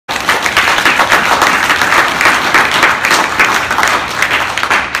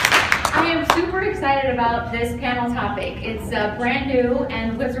about this panel topic. It's brand new,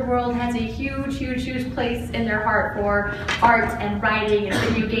 and Wizard World has a huge, huge, huge place in their heart for art and writing and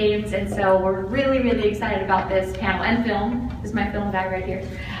video games, and so we're really, really excited about this panel and film. This is my film bag right here.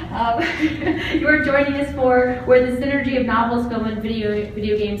 You are joining us for where the synergy of novels, film, and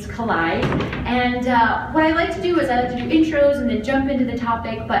video games collide. And what I like to do is I like to do intros and then jump into the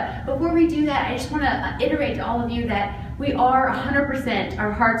topic, but before we do that, I just want to iterate to all of you that we are 100%,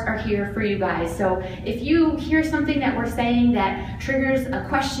 our hearts are here for you guys. So if you hear something that we're saying that triggers a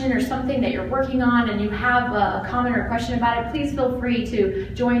question or something that you're working on and you have a comment or a question about it, please feel free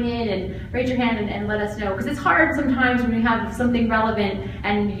to join in and raise your hand and let us know. Because it's hard sometimes when you have something relevant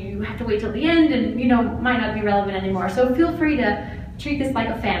and you have to wait till the end and might not be relevant anymore. So feel free to treat this like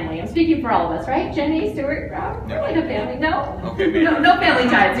a family. I'm speaking for all of us, right? Jenny, Stuart, Rob, we're like a family. No? Okay, no family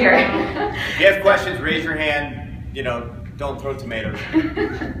ties here. If you have questions, raise your hand. Don't throw tomatoes.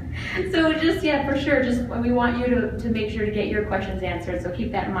 So just, yeah, for sure, just we want you to make sure to get your questions answered, so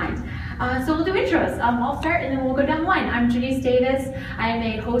keep that in mind. So we'll do intros. I'll start and then we'll go down the line. I'm Janice Davis. I am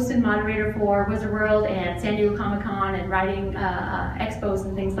a host and moderator for Wizard World and San Diego Comic-Con and writing expos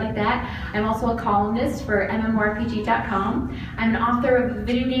and things like that. I'm also a columnist for MMORPG.com. I'm an author of a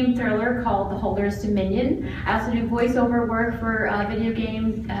video game thriller called The Holder's Dominion. I also do voiceover work for video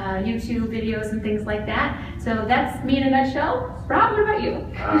game, YouTube videos and things like that. So that's me in a nutshell. Rob, what about you?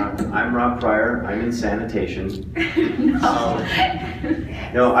 I'm Rob Pryor. I'm in sanitation. I'm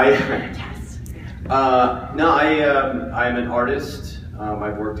an artist.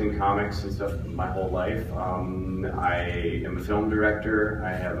 I've worked in comics and stuff my whole life. I am a film director.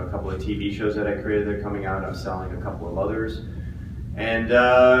 I have a couple of TV shows that I created that are coming out. I'm selling a couple of others. And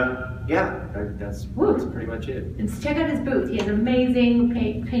yeah, that's pretty much it. And check out his booth. He has amazing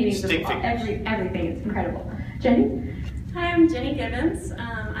paintings of everything. It's incredible. Jenny? Hi, I'm Jenny Gibbons.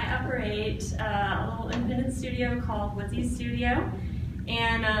 I operate a little independent studio called Woodsy-Studio,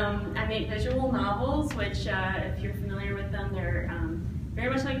 and I make visual novels, which if you're familiar with them, they're very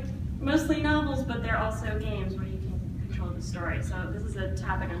much like mostly novels, but they're also games where you can control the story. So this is a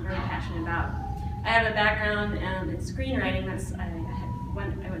topic I'm very passionate about. I have a background in screenwriting. That's I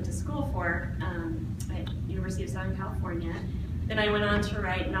went to school for at University of Southern California. Then I went on to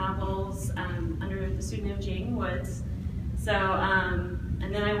write novels under the pseudonym Jaden Woods. So, and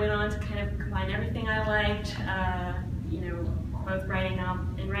then I went on to kind of combine everything I liked, both writing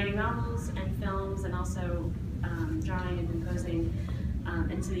novels and films, and also drawing and composing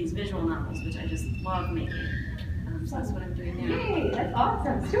into these visual novels, which I just love making. So that's what I'm doing now. Hey, that's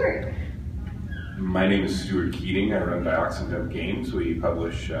awesome. Stuart? My name is Stuart Keating. I run Dioxin Games. We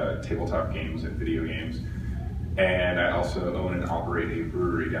publish tabletop games and video games. And I also own and operate a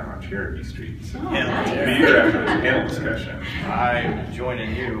brewery down on Cherokee Street. So nice. Be here after this panel discussion. I'm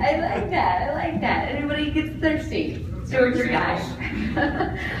joining you. I like that. Anybody gets thirsty? Stuart's your guy.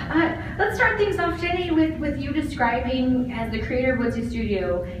 Let's start things off, Jenny, with you describing, as the creator of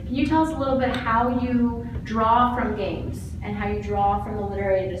Woodsy-Studio, can you tell us a little bit how you draw from games and how you draw from the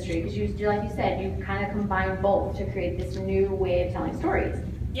literary industry? Because like you said, you kind of combine both to create this new way of telling stories.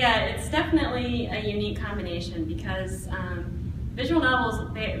 Yeah, it's definitely a unique combination because visual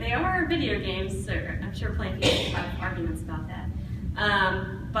novels, they are video games, so I'm sure plenty of people have arguments about that.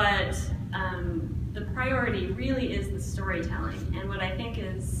 But the priority really is the storytelling. And what I think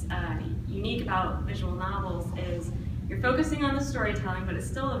is unique about visual novels is you're focusing on the storytelling, but it's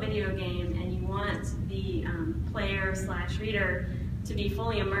still a video game, and you want the player/reader to be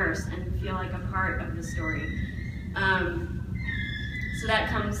fully immersed and feel like a part of the story. So that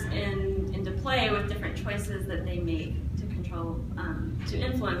comes into play with different choices that they make to control, to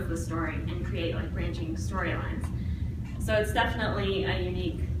influence the story and create like branching storylines. So it's definitely a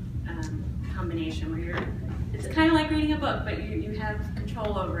unique combination where it's kind of like reading a book, but you have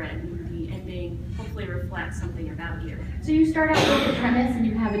control over it, and the ending hopefully reflects something about you. So you start out with the premise and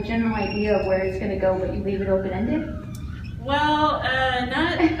you have a general idea of where it's going to go, but you leave it open-ended? Well,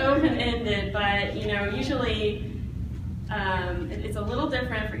 not open-ended, but usually it's a little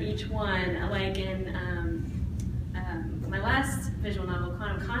different for each one. Like in my last visual novel,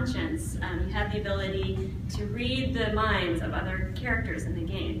 Quantum Conscience, you had the ability to read the minds of other characters in the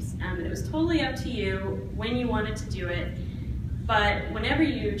games. It was totally up to you when you wanted to do it, but whenever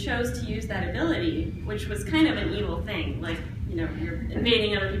you chose to use that ability, which was kind of an evil thing, like you're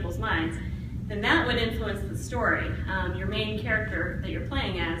invading other people's minds, then that would influence the story. Your main character that you're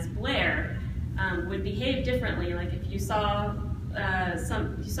playing as, Blair, would behave differently. Like if you saw in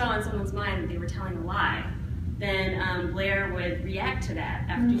someone's mind that they were telling a lie, then Blair would react to that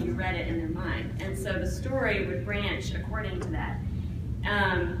after you read it in their mind. And so the story would branch according to that.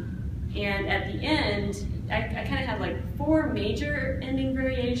 And at the end, I kind of had like 4 major ending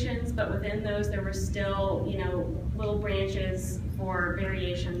variations, but within those there were still, you know, little branches for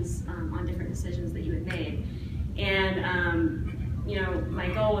variations on different decisions that you had made. And you know, my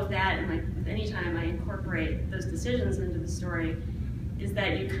goal with that, and like with any time I incorporate those decisions into the story, is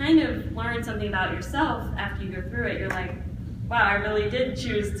that you kind of learn something about yourself after you go through it. You're like, wow, I really did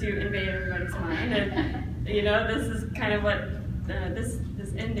choose to invade everybody's mind, and you know, this is kind of what this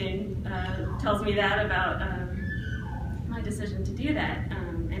ending tells me that about my decision to do that.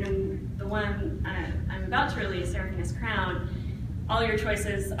 And in the one I'm about to release, Seraphina's Crown, all your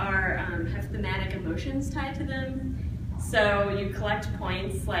choices are have thematic emotions tied to them. So you collect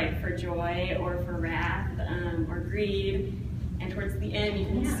points like for joy or for wrath or greed, and towards the end you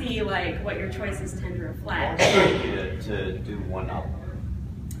can see like what your choices tend to reflect. To do one novel.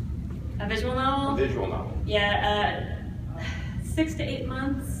 A visual novel? A visual novel. Yeah, 6 to 8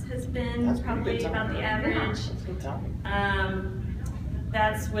 months has been probably about the average. That's good time.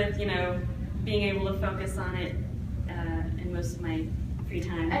 That's with, you know, being able to focus on it in most of my free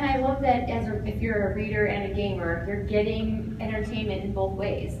time. And I love that if you're a reader and a gamer, you're getting entertainment in both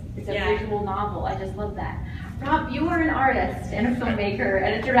ways. It's a visual novel. I just love that. Rob, you are an artist and a filmmaker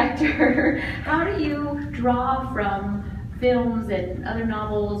and a director. How do you draw from films and other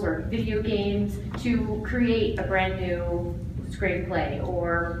novels or video games to create a brand new screenplay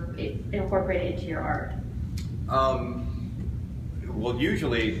or incorporate it into your art? Well,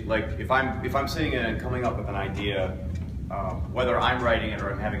 usually, like if I'm sitting in and coming up with an idea, whether I'm writing it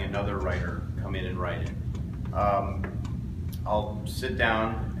or I'm having another writer come in and write it, I'll sit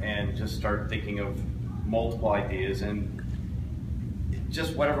down and just start thinking of multiple ideas and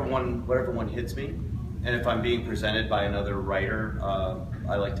just whatever one hits me. And if I'm being presented by another writer,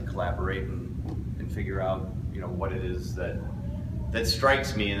 I like to collaborate and figure out, you know, what it is that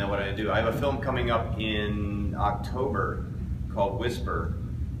strikes me and then what I do. I have a film coming up in October called Whisper,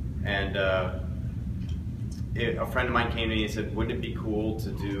 and a friend of mine came to me and said, wouldn't it be cool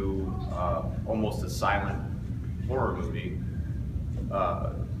to do almost a silent horror movie?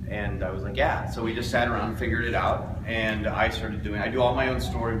 And I was like, yeah. So we just sat around and figured it out, and I do all my own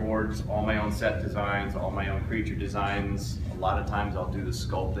storyboards, all my own set designs, all my own creature designs. A lot of times I'll do the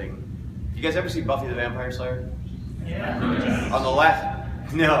sculpting. You guys ever see Buffy the Vampire Slayer? Yeah. On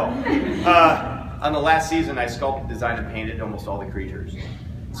the last season, I sculpted, designed, and painted almost all the creatures.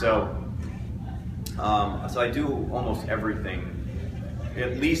 So I do almost everything,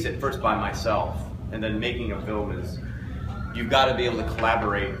 at least at first by myself. And then making a film is, you've got to be able to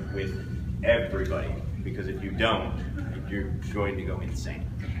collaborate with everybody, because if you don't, you're going to go insane.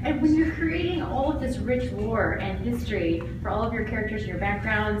 And when you're creating all of this rich lore and history for all of your characters and your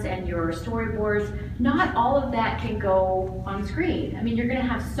backgrounds and your storyboards, not all of that can go on screen. I mean, you're going to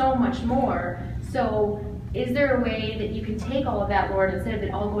have so much more. So is there a way that you can take all of that lore, and instead of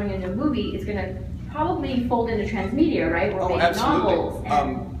it all going into a movie, is going to probably fold into Transmedia, right? Or make novels.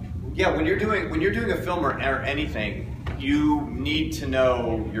 Yeah, when you're doing a film or anything, you need to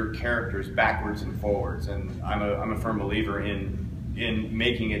know your characters backwards and forwards. And I'm a firm believer in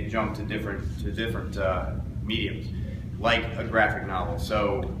making it jump to different mediums, like a graphic novel.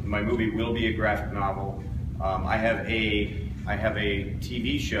 So my movie will be a graphic novel. I have a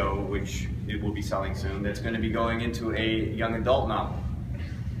TV show, which it will be selling soon, that's going to be going into a young adult novel.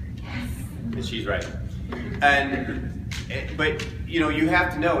 And she's right. But you know, you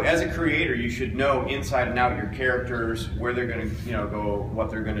have to know, as a creator, you should know inside and out your characters, where they're going to, you know, go, what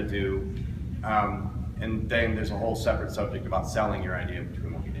they're going to do. And then there's a whole separate subject about selling your idea, which we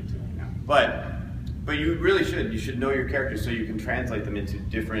won't get into right now. But you really should. You should know your characters so you can translate them into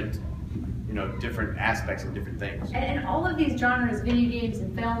different, you know, different aspects and different things. And all of these genres, video games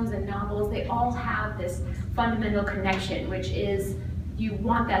and films and novels, they all have this fundamental connection, which is you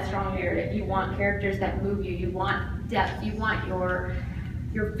want that strong narrative. You want characters that move you. You want depth. You want your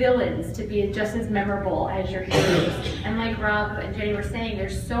villains to be just as memorable as your heroes. And like Rob and Jenny were saying,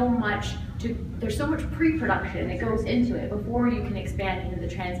 there's so much pre-production that goes into it before you can expand into the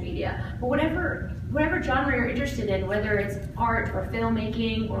transmedia. But whatever genre you're interested in, whether it's art or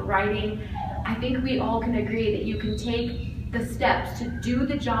filmmaking or writing, I think we all can agree that you can take the steps to do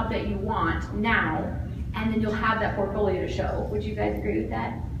the job that you want now, and then you'll have that portfolio to show. Would you guys agree with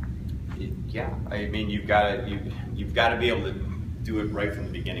that? Yeah, I mean, you've got to be able to do it right from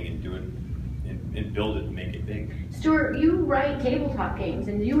the beginning and do it and build it and make it big. Stuart, you write tabletop games,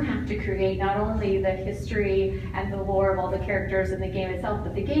 and you have to create not only the history and the lore of all the characters in the game itself,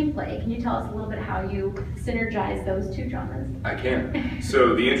 but the gameplay. Can you tell us a little bit how you synergize those two genres? I can.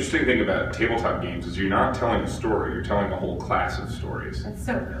 So the interesting thing about tabletop games is you're not telling a story, you're telling a whole class of stories. That's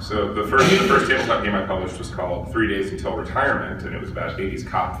so cool. So the first tabletop game I published was called 3 Days Until Retirement, and it was about 80s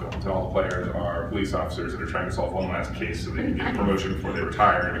cop films, and all the players are police officers that are trying to solve one last case so they can get a promotion before they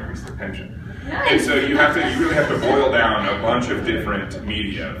retire and increase their pension. Nice. And so you really have to boil down a bunch of different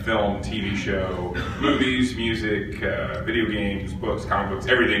media, film, TV show, movies, music, video games, books, comic books,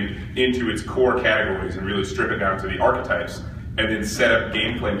 everything into its core categories and really strip it down to the archetypes, and then set up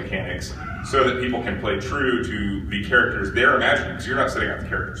gameplay mechanics so that people can play true to the characters they're imagining, because you're not setting out the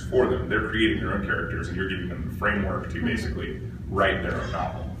characters for them, they're creating their own characters and you're giving them the framework to basically write their own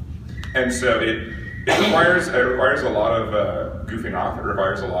novel. And so it requires a lot of goofing off. It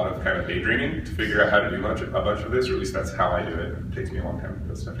requires a lot of kind of daydreaming to figure out how to do a bunch of this, or at least that's how I do it. It takes me a long time to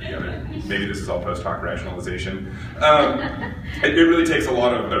put stuff together. Maybe this is all post-hoc rationalization. It really takes a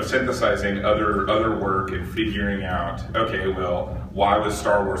lot of synthesizing other work and figuring out, okay, well, why was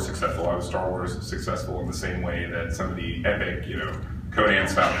Star Wars successful? Why was Star Wars successful in the same way that some of the epic,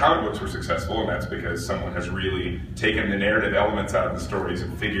 Conan-style comic books were successful? And that's because someone has really taken the narrative elements out of the stories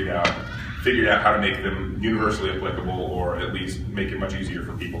and figured out how to make them universally applicable, or at least make it much easier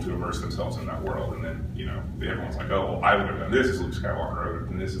for people to immerse themselves in that world. And then, everyone's like, oh, well, I would have done this as Luke Skywalker, I would have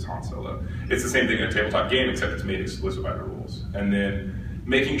done this as Han Solo. It's the same thing in a tabletop game, except it's made explicit by the rules. And then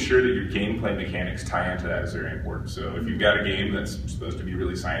making sure that your gameplay mechanics tie into that is very important. So if you've got a game that's supposed to be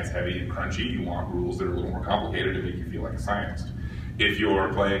really science heavy and crunchy, you want rules that are a little more complicated to make you feel like a scientist. If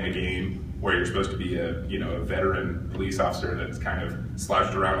you're playing a game where you're supposed to be a veteran police officer that's kind of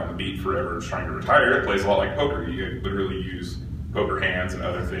slouched around on the beat forever and trying to retire, it plays a lot like poker. You literally use poker hands and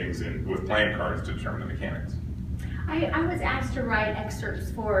other things with playing cards to determine the mechanics. I was asked to write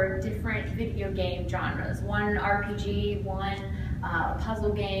excerpts for different video game genres, one RPG, one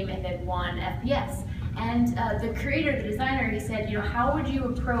puzzle game, and then one FPS. And the creator, the designer, he said, how would you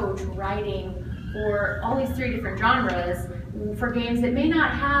approach writing for all these three different genres for games that may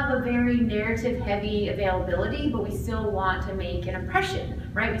not have a very narrative-heavy availability, but we still want to make an impression,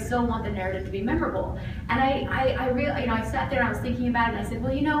 right? We still want the narrative to be memorable. And I really, I sat there and I was thinking about it, and I said,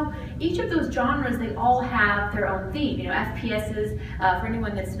 well, each of those genres, they all have their own theme. FPSs, for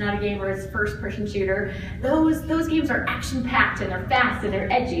anyone that's not a gamer, is first-person shooter. Those games are action-packed and they're fast and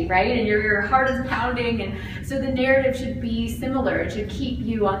they're edgy, right? And your heart is pounding, and so the narrative should be similar. It should keep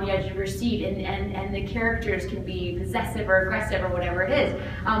you on the edge of your seat, and the characters can be possessive or aggressive or whatever it is.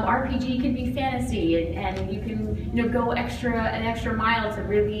 RPG can be fantasy, and you can go an extra mile to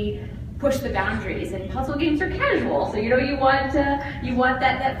really push the boundaries. And puzzle games are casual, so you want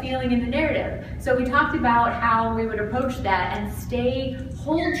that feeling in the narrative. So we talked about how we would approach that and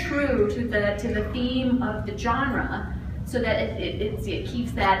hold true to the theme of the genre, so that it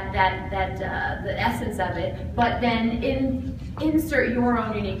keeps the essence of it, but then insert your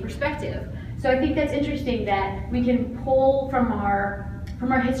own unique perspective. So I think that's interesting that we can pull from our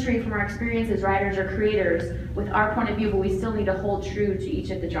history, from our experience as writers or creators with our point of view, but we still need to hold true to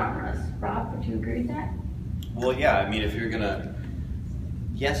each of the genres. Rob, would you agree with that? Well, yeah, if you're gonna,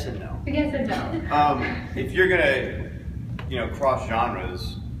 yes and no. Yes and no. If you're gonna, cross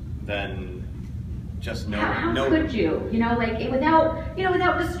genres, then just know. How could you?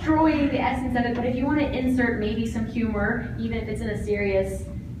 Without destroying the essence of it, but if you want to insert maybe some humor, even if it's in a serious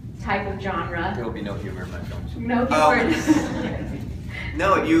type of genre. There will be no humor in my films. No humor.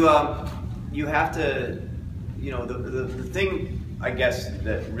 No, you have to, the thing, I guess,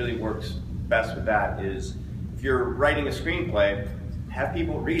 that really works best with that is if you're writing a screenplay, have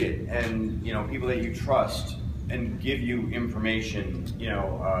people read it, and people that you trust, and give you information.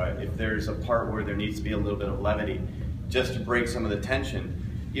 If there's a part where there needs to be a little bit of levity, just to break some of the tension.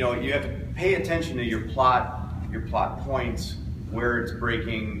 You have to pay attention to your plot points, where it's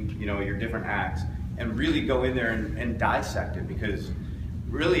breaking, your different acts, and really go in there and dissect it, because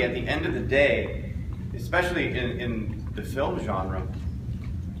really at the end of the day, especially in the film genre,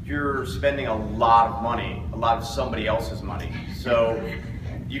 you're spending a lot of money, a lot of somebody else's money. So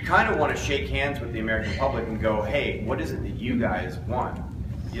you kind of want to shake hands with the American public and go, hey, what is it that you guys want?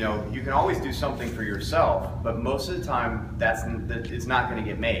 You can always do something for yourself, but most of the time it's not going to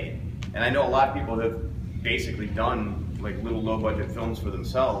get made. And I know a lot of people have basically done like little low-budget films for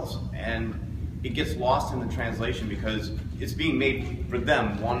themselves, and it gets lost in the translation because it's being made for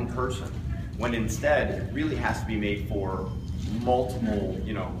them, one person, when instead it really has to be made for multiple,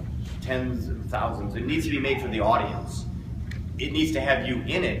 tens of thousands. It needs to be made for the audience. It needs to have you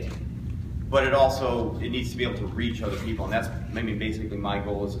in it, but it needs to be able to reach other people, and that's, I mean, basically my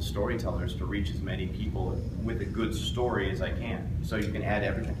goal as a storyteller is to reach as many people with a good story as I can, so you can add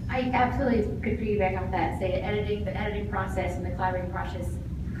everything. I absolutely could piggyback off that. Say the editing process and the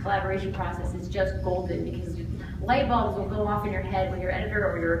collaboration process is just golden, because light bulbs will go off in your head when your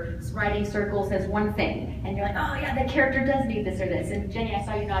editor or your writing circle says one thing, and you're like, oh yeah, that character does need this or this. And Jenny, I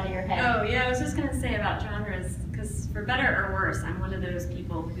saw you nodding your head. Oh yeah, I was just gonna say about genres, because for better or worse, I'm one of those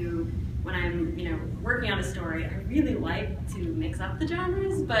people who, when I'm working on a story, I really like to mix up the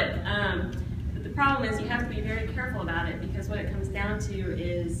genres, but the problem is you have to be very careful about it, because what it comes down to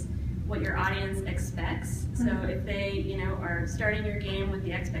is what your audience expects. So if they are starting your game with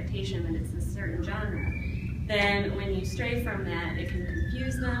the expectation that it's a certain genre, then when you stray from that, it can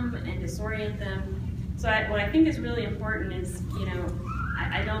confuse them and disorient them. So what I think is really important is,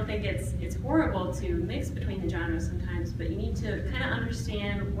 I don't think it's horrible to mix between the genres sometimes, but you need to kind of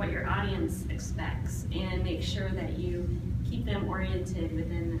understand what your audience expects and make sure that you keep them oriented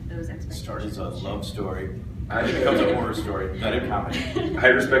within those expectations. Starts as a love story, it becomes a horror story, not a comedy. I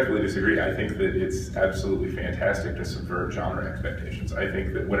respectfully disagree. I think that it's absolutely fantastic to subvert genre expectations. I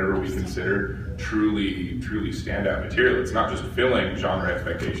think that whenever we consider truly standout material, it's not just filling genre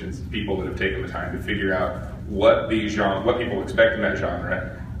expectations, people that have taken the time to figure out what people expect in that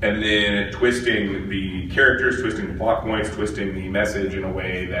genre, and then twisting the characters, twisting the plot points, twisting the message in a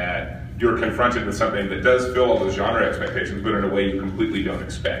way that you're confronted with something that does fill all those genre expectations, but in a way you completely don't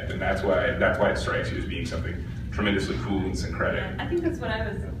expect, and that's why it strikes you as being something tremendously cool and syncretic. Yeah, I think that's what I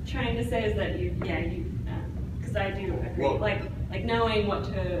was trying to say, is that because I do agree, like knowing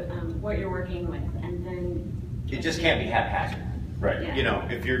what you're working with, and then it just can't be haphazard. Right. Yeah.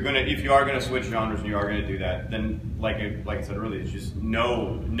 If you are gonna switch genres and you are gonna do that, then like I said earlier, it's just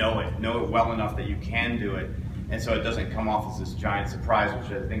know it well enough that you can do it, and so it doesn't come off as this giant surprise,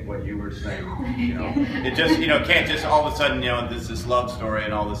 which I think what you were saying. It just can't just all of a sudden there's this love story,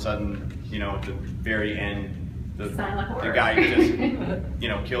 and all of a sudden at the very end the guy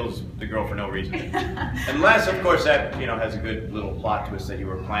just kills the girl for no reason, unless of course that has a good little plot twist that you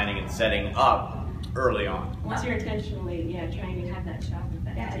were planning and setting up early on. Unless you're intentionally, trying to have that shock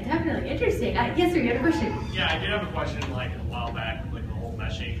effect. Yeah, definitely. Interesting. Yes, sir, you have a question? Yeah, I did have a question, like, a while back, like, the whole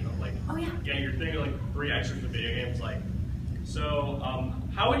meshing of, like, oh, yeah. You're thinking, like, 3 extras in video games, like, so,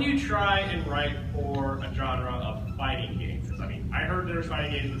 how would you try and write for a genre of fighting games? Because, I mean, I heard there's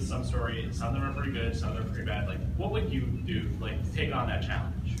fighting games with some story, some of them are pretty good, some of them are pretty bad. Like, what would you do, like, to take on that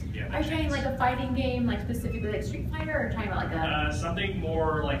challenge? Are you trying like a fighting game, like specifically like Street Fighter, or talking about like a... something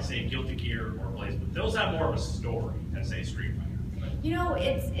more like, say, Guilty Gear or Blaze, but those have more of a story than, say, Street Fighter.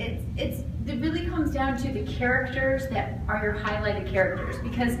 It really comes down to the characters that are your highlighted characters,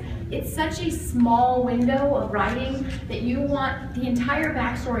 because it's such a small window of writing that you want the entire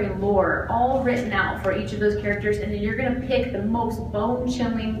backstory and lore all written out for each of those characters, and then you're going to pick the most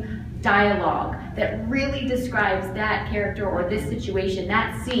bone-chilling dialogue that really describes that character or this situation,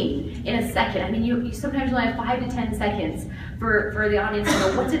 that scene, in a second. I mean, you sometimes only have 5 to 10 seconds for the audience to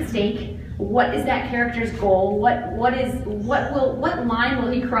know what's at stake, what is that character's goal, what line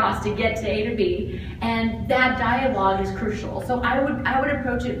will he cross to get to A to B, and that dialogue is crucial. So I would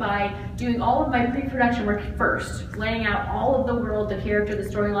approach it by doing all of my pre-production work first, laying out all of the world, the character, the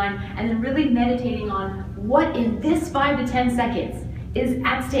storyline, and then really meditating on what in this 5 to 10 seconds is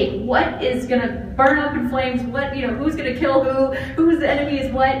at stake. What is gonna burn up in flames? What, who's gonna kill who? Who's the enemy?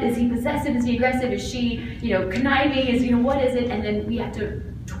 Is what? Is he possessive? Is he aggressive? Is she, conniving? Is, what is it? And then we have to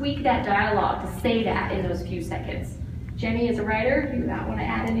tweak that dialogue to say that in those few seconds. Jenny, as a writer, do you not want to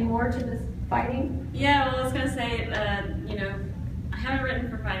add any more to this fighting? Yeah, well, I was gonna say, I haven't written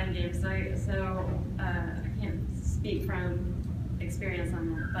for fighting games, so I can't speak from experience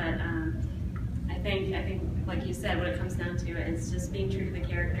on that, but I think, like you said, what it comes down to is just being true to the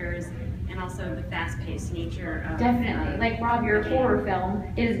characters, and also the fast-paced nature of... Definitely. Like, Rob, your horror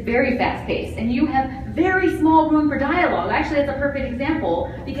film is very fast-paced, and you have very small room for dialogue. Actually, that's a perfect example,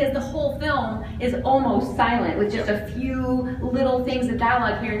 because the whole film is almost silent, with just a few little things of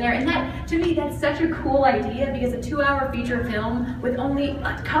dialogue here and there. And that, to me, that's such a cool idea, because a 2-hour feature film with only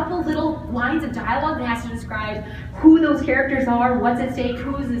a couple little lines of dialogue that has to describe who those characters are, what's at stake,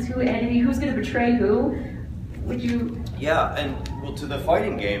 who's enemy, who's going to betray who. Would you... Yeah, and well, to the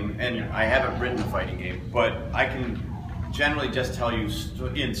fighting game, and I haven't written a fighting game, but I can generally just tell you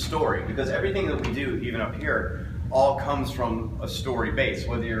in story, because everything that we do, even up here, all comes from a story base,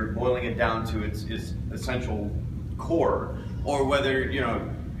 whether you're boiling it down to its essential core, or whether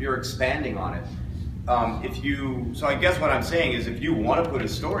you're expanding on it. So I guess what I'm saying is, if you want to put a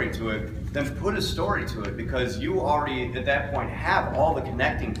story to it, then put a story to it, because you already at that point have all the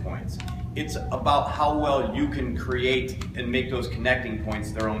connecting points. it's about how well you can create and make those connecting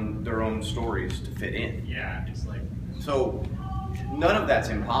points their own stories to fit in. Yeah, it's like, so none of that's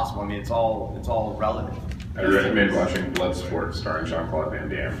impossible. I mean, it's all relative. I recommend watching Bloodsport starring Jean-Claude Van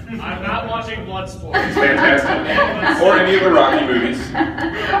Damme. I'm not watching Bloodsport. It's fantastic. Or any of the Rocky movies.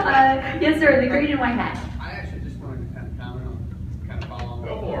 Yes, sir, the green and white hat. I actually just wanted to kind of comment on, kind of follow on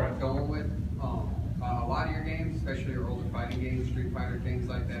Go what for you're it. going with. A lot of your games, especially your older fighting games, Street Fighter, things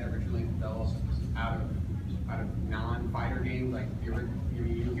like that, originally developed out of non-fighter games. Like you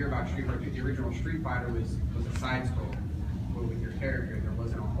hear about Street Fighter, the original Street Fighter was a side scroll with your character. There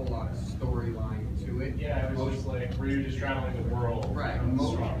wasn't a whole lot of storyline to it. Yeah, it was just like, were you just traveling the world? Right.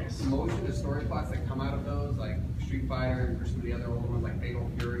 Most Most of the story plots that come out of those, like Street Fighter and for some of the other old ones, like Fatal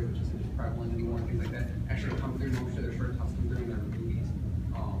Fury, which isn't as prevalent anymore, and things like that, actually come through. Most of their short cuts come through in their movies.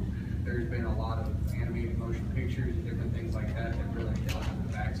 There's been a lot of animated motion pictures and different things like that that really dealt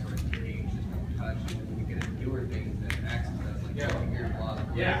with the backstory of the game, just don't touch. And then when you get into newer things that Access does, like here's a lot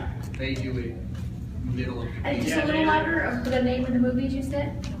of they do it middle of the And game. just a little louder of the name of the movies you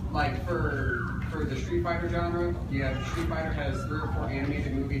said? Like for the Street Fighter genre, Street Fighter has 3 or 4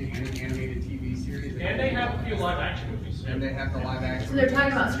 animated movies and an animated TV series. And they have a few live action movies. And they have the live action. So they're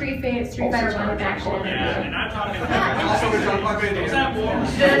talking about Street Fighter live action. Yeah, and I'm talking Also, we're talking about is that more?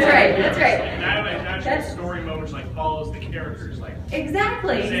 That's right, that's right. And that actual story mode which like follows the characters, like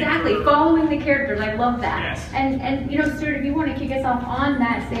Exactly. Following the characters, I love that. Yes. And you know, Stuart, if you want to kick us off on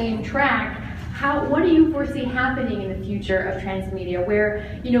that same track, what do you foresee happening in the future of Transmedia,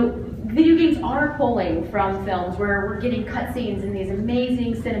 where, you know, video games are pulling from films, where we're getting cutscenes and these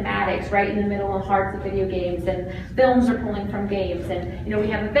amazing cinematics right in the middle of hearts of video games, and films are pulling from games, and you know, we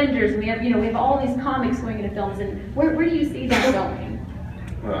have Avengers, and we have all these comics going into films, and where do you see that going?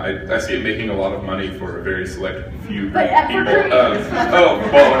 Well, I see it making a lot of money for a very select few But people. for creators.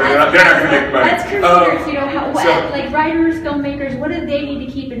 They're not going to make money. That's creators, you know, like writers, filmmakers, what do they need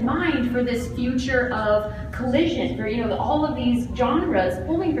to keep in mind for this future of collision, for, you know, all of these genres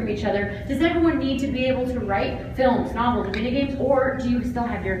pulling from each other? Does everyone need to be able to write films, novels, video games, or do you still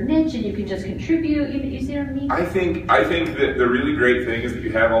have your niche and you can just contribute? You see what I mean? I think that the really great thing is that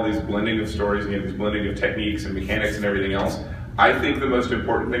you have all these blending of stories and you have these blending of techniques and mechanics and everything else. I think the most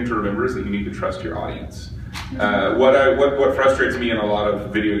important thing to remember is that you need to trust your audience. What frustrates me in a lot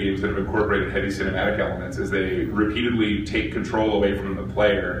of video games that have incorporated heavy cinematic elements is they repeatedly take control away from the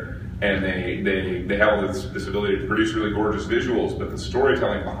player, and they have this ability to produce really gorgeous visuals, but the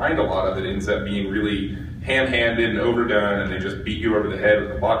storytelling behind a lot of it ends up being really ham-handed and overdone, and they just beat you over the head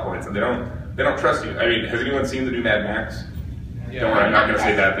with the plot points, and they don't trust you. I mean, has anyone seen the new Mad Max? Don't worry, I'm not going to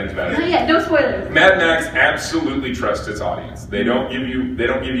say bad things about it. Not yet, no spoilers. Mad Max absolutely trusts its audience. They don't give you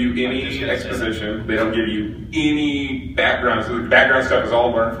any exposition. They don't give you any background. So the background stuff is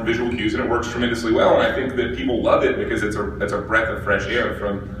all learned from visual cues, and it works tremendously well. And I think that people love it because it's a breath of fresh air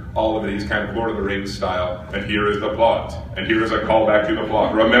from all of these kind of Lord of the Rings style. And here is the plot. And here is a callback to the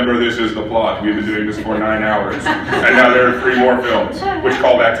plot. Remember, this is the plot. We've been doing this for 9 hours, and now there are 3 more films which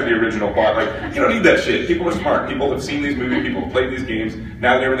call back to the original plot. Like, you don't need that shit. People are smart. People have seen these movies. People have played these games.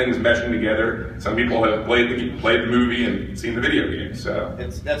 Now that everything is meshing together, some people have played the movie and seen the video game. So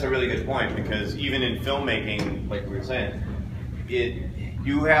That's a really good point, because even in filmmaking, like we were saying,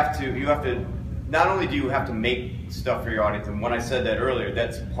 you have to not only do you have to make stuff for your audience, and when I said that earlier,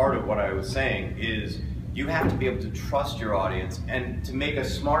 that's part of what I was saying, is you have to be able to trust your audience, and to make a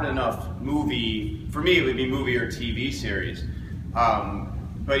smart enough movie, for me it would be movie or TV series,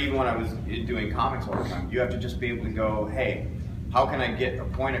 but even when I was doing comics all the time, you have to just be able to go, hey, how can I get a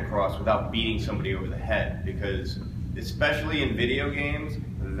point across without beating somebody over the head? Because especially in video games,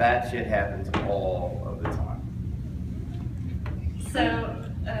 that shit happens all of the time. So,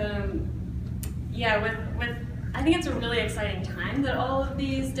 I think it's a really exciting time that all of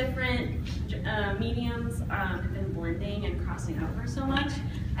these different mediums have been blending and crossing over so much.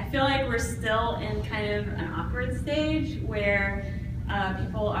 I feel like we're still in kind of an awkward stage where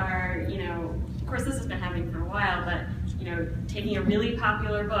people are, you know, of course this has been happening for a while, but, you know, taking a really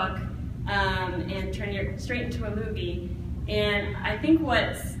popular book and turning it straight into a movie. And I think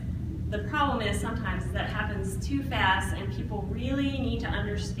what's the problem is sometimes that happens too fast, and people really need to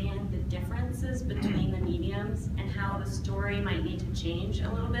understand the differences between the mediums and how the story might need to change a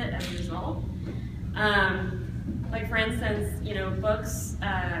little bit as a result. Like for instance, you know, books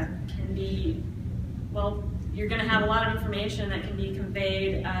can be, well, you're going to have a lot of information that can be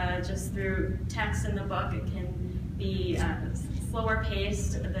conveyed just through text in the book. It can be slower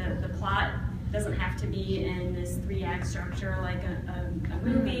paced. The plot doesn't have to be in this 3-act structure like a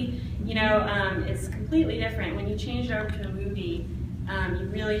movie. You know, it's completely different. When you change it over to a movie, You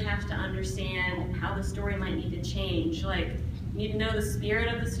really have to understand how the story might need to change. Like, you need to know the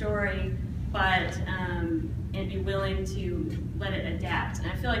spirit of the story, but and be willing to let it adapt.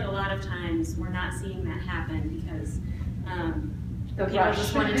 And I feel like a lot of times we're not seeing that happen because people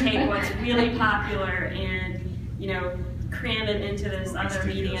just want to take what's really popular and, you know, cram it into this other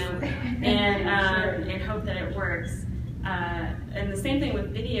medium and hope that it works. And the same thing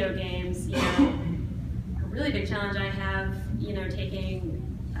with video games. You know, a really big challenge I have, you know, taking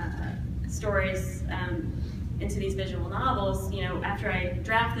stories into these visual novels. You know, after I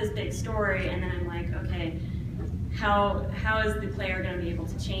draft this big story, and then I'm like, okay, how is the player going to be able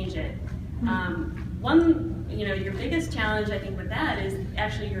to change it? You know, your biggest challenge I think with that is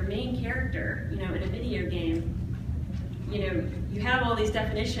actually your main character. You know, in a video game, you know, you have all these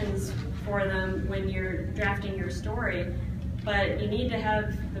definitions for them when you're drafting your story, but you need to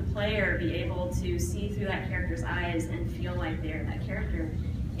have the player be able to see through that character's eyes and feel like they're that character.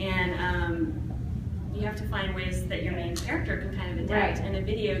 And you have to find ways that your main character can kind of adapt in a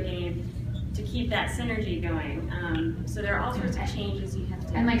video game to keep that synergy going. So there are all sorts of changes you have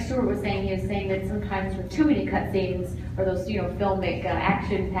to. And like Stuart was saying, he was saying that sometimes with too many cutscenes or those, you know, filmic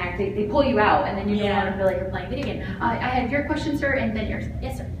action packed, they pull you out, and then you don't want to feel like you're playing a video game. I have your question, sir, and then yours.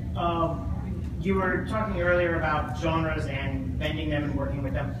 Yes, sir. You were talking earlier about genres and bending them and working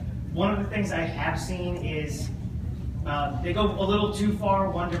with them. One of the things I have seen is they go a little too far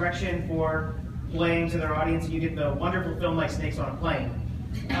one direction for playing to their audience. You get the wonderful film like Snakes on a Plane.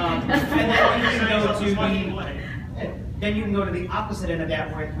 And then you can go to the opposite end of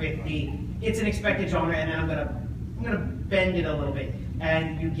that with the it's an expected genre, and then I'm gonna bend it a little bit,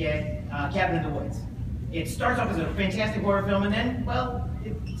 and you get Cabin in the Woods. It starts off as a fantastic horror film, and then, well,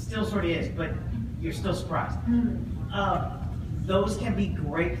 it still sort of is, but you're still surprised. Those can be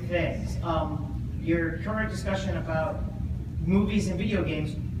great things. Your current discussion about movies and video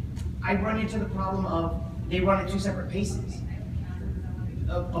games, I run into the problem of they run at two separate paces.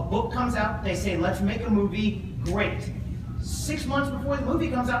 A book comes out, they say, let's make a movie, great. 6 months before the movie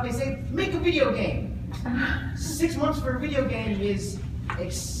comes out, they say, make a video game. 6 months for a video game is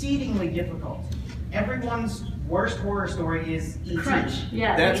exceedingly difficult. Everyone's worst horror story is E.T. Crunch.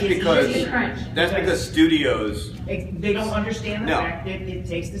 Yeah. That's because studios. They don't understand the fact that it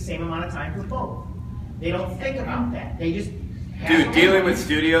takes the same amount of time for both. They don't think about that. They just Dude, dealing with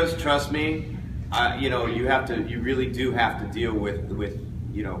studios, trust me, you know, you really do have to deal with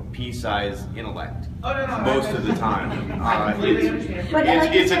you know, pea-sized intellect. Oh, no, most of the time. I completely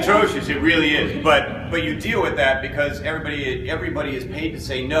understand. It's atrocious, it really is. But you deal with that because everybody is paid to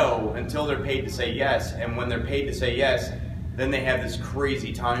say no until they're paid to say yes, and when they're paid to say yes, then they have this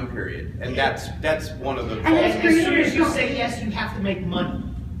crazy time period, and that's one of the. And as soon as you say yes, you have to make money,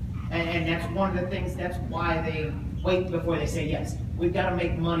 and that's one of the things. That's why they wait before they say yes. We've got to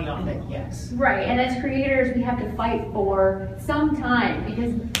make money off that yes. Right, and as creators, we have to fight for some time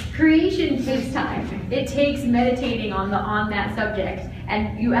because creation takes time. It takes meditating on that subject,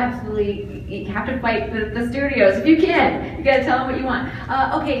 and you absolutely have to fight the studios if you can. You got to tell them what you want.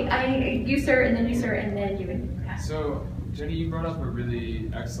 Okay, you sir, and then you sir, and then you. So, Jenny, you brought up a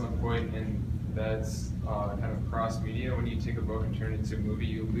really excellent point, and that's kind of cross-media. When you take a book and turn it into a movie,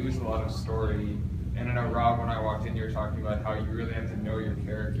 you lose a lot of story. And I know, Rob, when I walked in, you were talking about how you really have to know your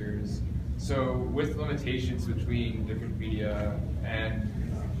characters. So with limitations between different media and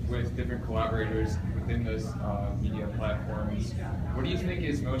with different collaborators within those media platforms, what do you think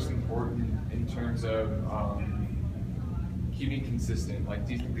is most important in terms of keeping consistent? Like,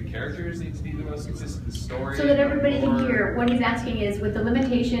 do you think the characters need to be the most consistent, the story? So that everybody can hear, what he's asking is, with the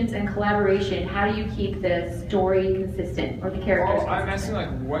limitations and collaboration, how do you keep the story consistent, or the characters consistent? I'm asking, like,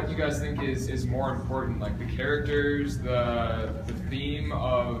 what you guys think is more important, like the characters, the theme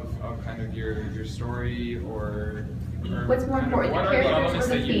of kind of your story, or what's more important, what the are the characters elements or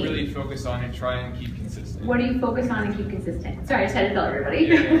the that you theme? really focus on and try and keep consistent? What do you focus on and keep consistent? Sorry, I just had to tell everybody.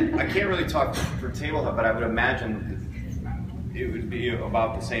 Yeah. I can't really talk for tabletop, but I would imagine it would be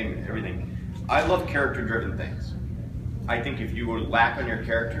about the same everything. I love character-driven things. I think if you will lack on your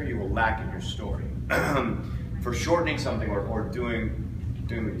character, you will lack in your story. For shortening something or doing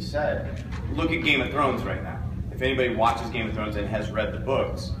what you said, look at Game of Thrones right now. If anybody watches Game of Thrones and has read the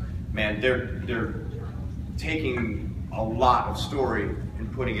books, man, they're taking a lot of story and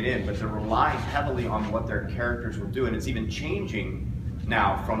putting it in, but they're relying heavily on what their characters will do, and it's even changing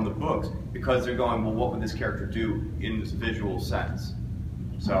now from the books because they're going, well, what would this character do in this visual sense?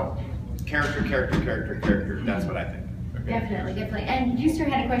 So, character, that's what I think. Okay. Definitely. And you, sir,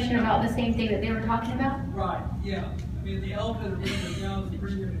 had a question about the same thing that they were talking about? Right, yeah. I mean, the elephant in the room is now is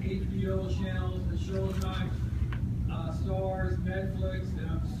bringing HBO channels and Showtime. Stars, Netflix, and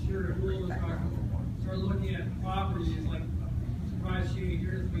I'm sure Hulu is going to start looking at properties like Surprise She Ain't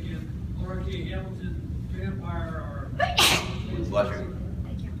Here this weekend, Laura K. Hamilton, Vampire, or Pleasure.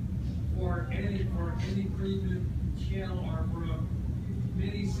 for any premium channel or for a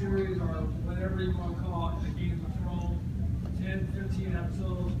mini series or whatever you want to call it, the Game of Thrones, 10, 15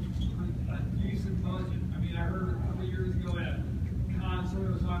 episodes, a decent budget. I mean, I heard a couple years ago at a concert,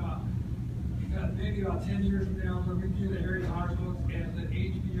 it was talking about maybe about 10 years from now, we'll review the Harry Potter books as an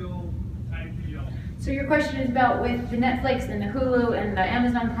HBO type deal. So your question is about with the Netflix and the Hulu and the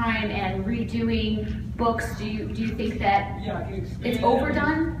Amazon Prime and redoing books, do you think that it's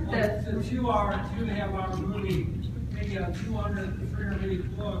overdone? It's a 2.5 hour movie, making a 200 to 300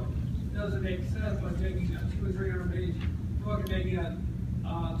 page book doesn't make sense by taking a 200 or 300 page book and making a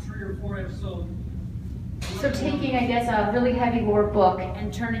 3 or 4 episode. So taking, I guess, a really heavy lore book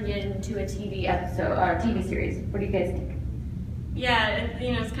and turning it into a TV episode or TV series. What do you guys think? Yeah,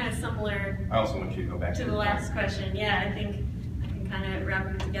 it's kind of similar. I also want you to go back to the last question. Yeah, I think I can kind of wrap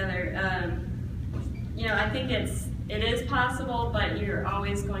them together. I think it is possible, but you're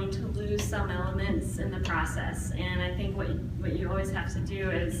always going to lose some elements in the process. And I think what you always have to do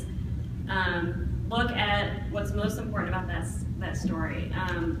is look at what's most important about that story.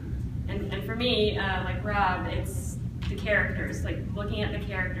 And for me, like Rob, it's the characters. Like looking at the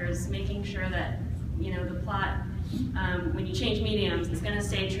characters, making sure that the plot. When you change mediums, it's going to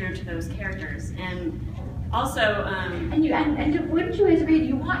stay true to those characters. And also, and wouldn't you guys agree?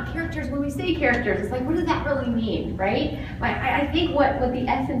 You want characters. When we say characters, it's like, what does that really mean, right? I think what the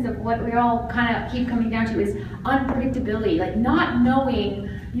essence of what we all kind of keep coming down to is unpredictability, like not knowing.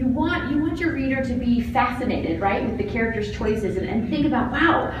 You want your reader to be fascinated, right, with the character's choices and think about,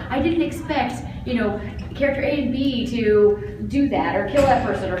 wow, I didn't expect, character A and B to do that or kill that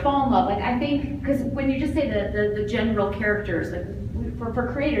person or fall in love. Like I think, because when you just say the general characters, like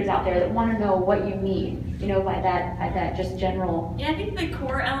for creators out there that want to know what you mean, by that just general. Yeah, I think the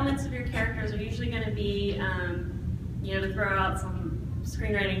core elements of your characters are usually going to be, to throw out some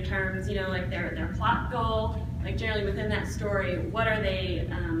screenwriting terms, like their plot goal. Like generally within that story, what are they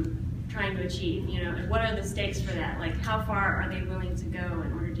trying to achieve? And what are the stakes for that? Like how far are they willing to go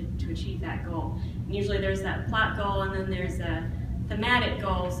in order to achieve that goal? And usually there's that plot goal, and then there's a thematic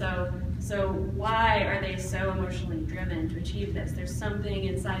goal. So why are they so emotionally driven to achieve this? There's something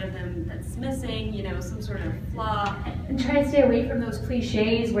inside of them that's missing, some sort of flaw. And try to stay away from those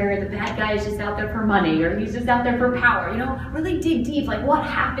cliches where the bad guy is just out there for money or he's just out there for power. Really dig deep, like what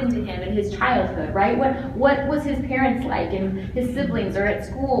happened to him in his childhood, right? What was his parents like and his siblings or at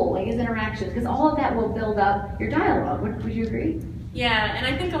school, like his interactions, because all of that will build up your dialogue. Would you agree? Yeah, and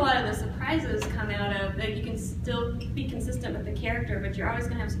I think a lot of the surprises come out of that you can still be consistent with the character, but you're always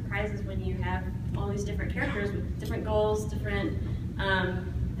going to have surprises when you have all these different characters with different goals, different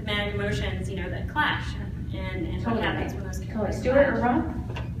thematic emotions, that clash, and what happens when those characters Stuart or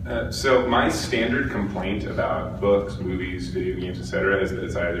Rob? So my standard complaint about books, movies, video games, etc., is that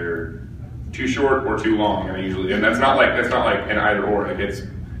it's either too short or too long, and that's not like an either or. It's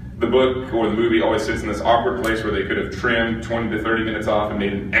the book or the movie always sits in this awkward place where they could have trimmed 20 to 30 minutes off and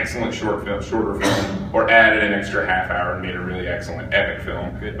made an excellent shorter film, or added an extra half hour and made a really excellent epic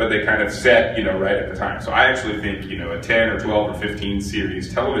film. But they kind of set, right at the time. So I actually think, a 10 or 12 or 15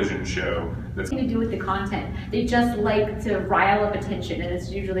 series television show that's to do with the content. They just like to rile up attention, and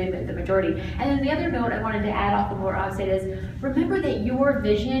it's usually the majority. And then the other note I wanted to add off of what Rob said is, remember that your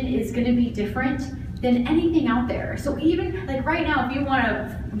vision is going to be different than anything out there. So even like right now, if you want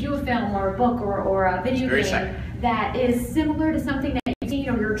to do a film or a book or a video game that is similar to something that you've seen,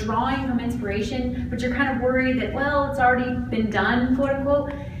 you're drawing from inspiration, but you're kind of worried that, well, it's already been done, quote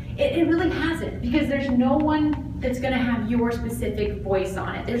unquote, it really hasn't, because there's no one that's going to have your specific voice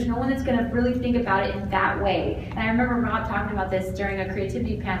on it. There's no one that's going to really think about it in that way. And I remember Rob talking about this during a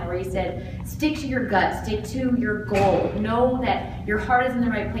creativity panel where he said, stick to your gut, stick to your goal. Know that your heart is in the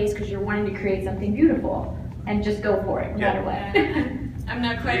right place because you're wanting to create something beautiful, and just go for it, no matter what. I'm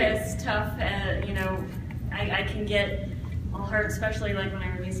not quite as tough as, I can get all hurt, especially like when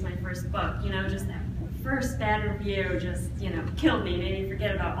I released my first book, just that first bad review just, killed me, made me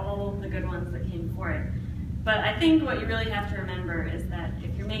forget about all the good ones that came before it. But I think what you really have to remember is that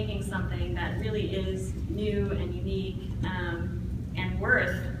if you're making something that really is new and unique and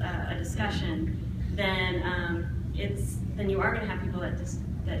worth a discussion, then you are going to have people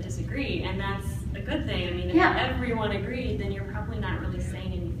that disagree, and that's a good thing. I mean, if everyone agreed, then you're probably not really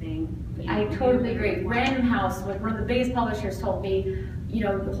saying anything. I totally agree. Random House, one of the biggest publishers, told me,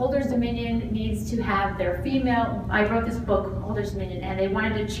 the Holders Dominion needs to have their female, I wrote this book, Holders Dominion, and they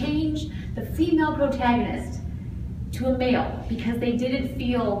wanted to change the female protagonist. to a male because they didn't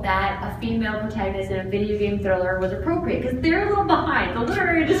feel that a female protagonist in a video game thriller was appropriate because they're a little behind. The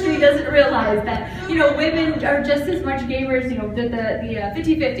literary industry doesn't realize that, you know, women are just as much gamers, you know, the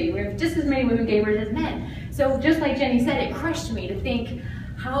 50-50. We have just as many women gamers as men. So just like Jenny said, it crushed me to think,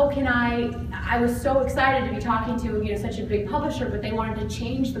 how can I was so excited to be talking to, you know, such a big publisher, but they wanted to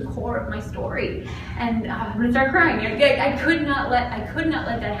change the core of my story. And I'm gonna start crying. I could not let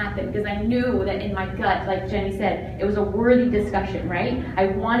that happen because I knew that in my gut, like Jenny said, it was a worthy discussion, right? I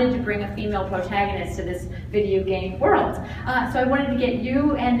wanted to bring a female protagonist to this video game world. So I wanted to get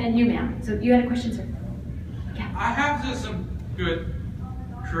you and then you, ma'am. So you had a question, sir? Yeah. I have just some good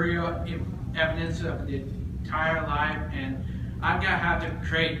career evidence of the entire life, and I'm gonna have to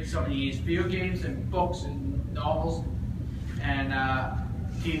create some of these video games and books and novels and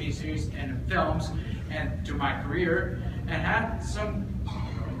TV series and films and to my career, and had some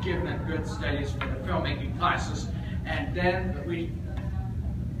given a good studies for the filmmaking classes, and then we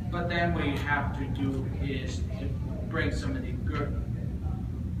have to do is to bring some of the good.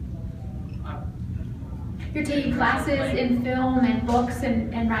 You're taking classes in film and books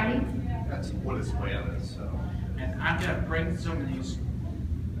and writing? That's what his plan is, so. And I'm gonna bring some of these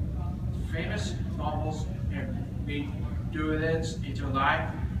famous novels and do this into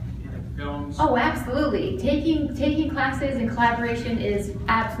life, into films. Oh, absolutely. Taking classes and collaboration is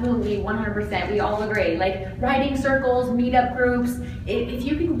absolutely 100%. We all agree. Like writing circles, meetup groups. If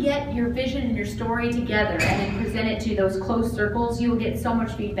you can get your vision and your story together and then present it to those close circles, you will get so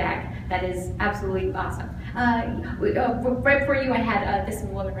much feedback. That is absolutely awesome. Right before you, I had this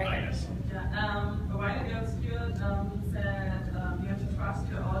woman right here. A while ago, Stuart said you have to trust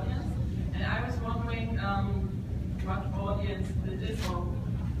your audience, and I was wondering what audience it is for,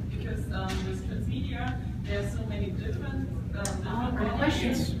 because with Transmedia, there are so many different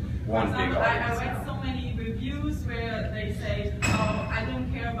audiences. One big audience. I read so many reviews where they say, "Oh, I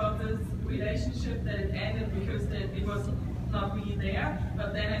didn't care about this relationship that it ended because it was not really there."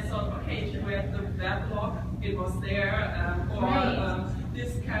 But then I thought, okay, if you read the blog, it was there,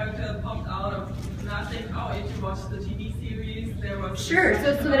 this character popped out of nothing. Oh, if you watch the TV series, there was sure.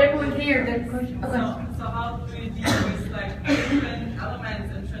 So that everyone can hear the question. Okay. So how do you deal with like different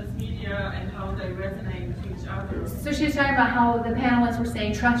elements in Transmedia and how they resonate to each other? So she's talking about how the panelists were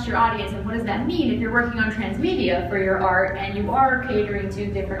saying trust your audience, and what does that mean if you're working on Transmedia for your art and you are catering to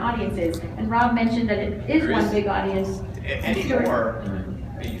different audiences? And Rob mentioned that it is one big audience. Anymore,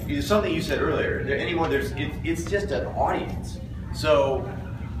 something you said earlier. It's just an audience. So,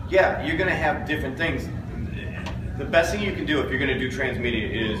 yeah, you're going to have different things. The best thing you can do if you're going to do transmedia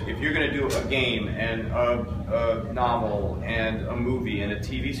is if you're going to do a game and a novel and a movie and a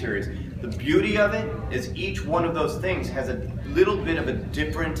TV series, the beauty of it is each one of those things has a little bit of a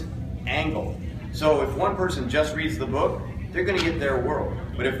different angle. So if one person just reads the book, they're going to get their world.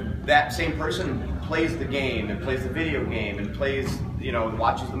 But if that same person plays the game and plays the video game and plays, you know,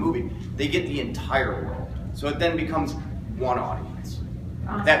 watches the movie, they get the entire world. So it then becomes one audience.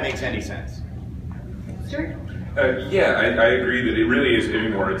 If that makes any sense. Sure. Yeah, I agree that it really is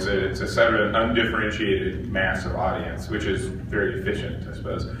anymore. It's a sort of an undifferentiated massive audience, which is very efficient, I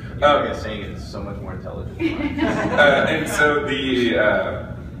suppose. I guess saying it's so much more intelligent. And so the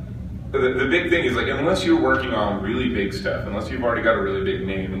big thing is, like, unless you're working on really big stuff, unless you've already got a really big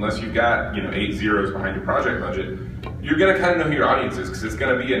name, unless you've got, you know, 8 zeros behind your project budget, you're going to kind of know who your audience is because it's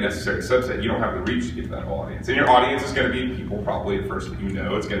going to be a necessary subset. You don't have the reach to get to that whole audience. And your audience is going to be people probably at first that you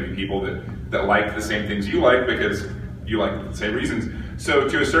know. It's going to be people that like the same things you like because you like them for the same reasons. So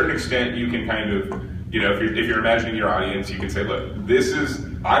to a certain extent, you can kind of, you know, if you're imagining your audience, you can say, look,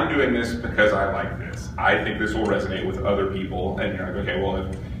 I'm doing this because I like this. I think this will resonate with other people. And you're like, okay, well,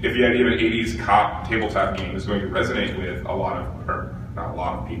 if the idea of an 80s cop tabletop game is going to resonate with a lot of, or not a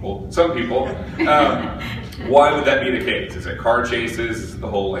lot of people, some people, why would that be the case? Is it car chases? Is it the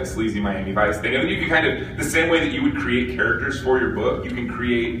whole like sleazy Miami Vice thing? And then you can kind of, the same way that you would create characters for your book, you can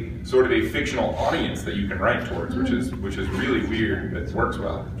create sort of a fictional audience that you can write towards, which is really weird, but it works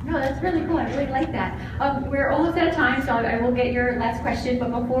well. No, that's really cool. I really like that. We're almost out of time, so I will get your last question.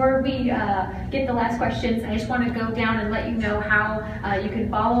 But before we get the last questions, I just want to go down and let you know how you can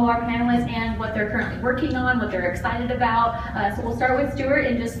follow our panelists and what they're currently working on, what they're excited about. So we'll start with Stuart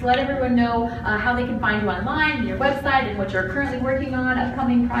and just let everyone know how they can find you online, and your website, and what you're currently working on,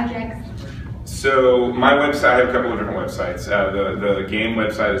 upcoming projects. So my website, I have a couple of different websites. The game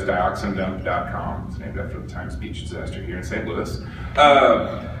website is dioxindump.com. It's named after the Times Beach disaster here in St. Louis.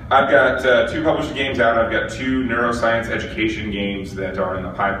 I've got 2 published games out. I've got 2 neuroscience education games that are in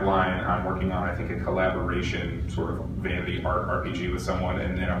the pipeline. I'm working on, I think, a collaboration sort of vanity art RPG with someone,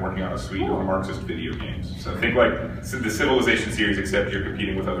 and then I'm working on a suite of Marxist video games. So think like the Civilization series, except you're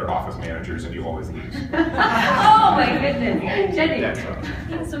competing with other office managers and you always lose. Oh my goodness. Jenny.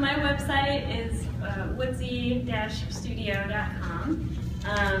 So my website is Woodsy-Studio.com.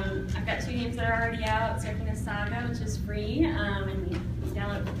 I've got 2 games that are already out. Surfing the Saga, which is free, and you can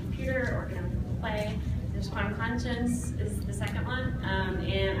download it from the computer or get on play. There's Quantum Conscience is the second one,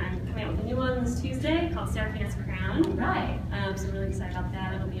 and I'm coming out with a new one this Tuesday called Seraphina's Crown. Right. So I'm really excited about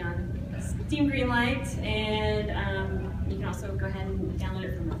that. It'll be on Steam Greenlight, and you can also go ahead and download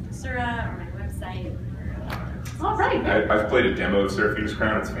it from Sura or my website. All right. I've played a demo of Seraphina's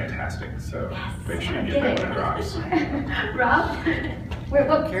Crown. It's fantastic. So make sure you get that when it drops. Rob? Wait, I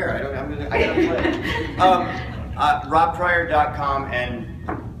don't care. I gotta play. RobPryor.com,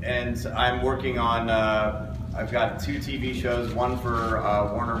 and I'm working on. I've got 2 TV shows. One for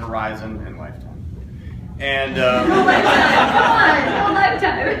Warner Horizon and Lifetime. And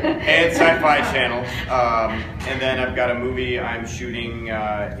and Sci-Fi Channel. And then I've got a movie I'm shooting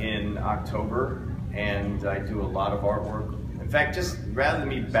in October, and I do a lot of artwork. In fact, just rather than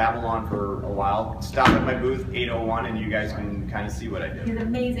me babble on for a while, stop at my booth 801 and you guys can kind of see what I do. His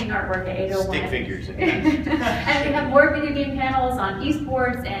amazing artwork at 801. Stick figures. And we have more video game panels on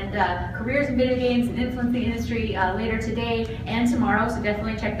esports and careers in video games and influence the industry later today and tomorrow, so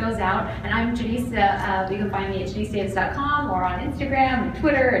definitely check those out. And I'm Janice. You can find me at janicedavis.com or on Instagram and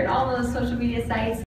Twitter and all those social media sites.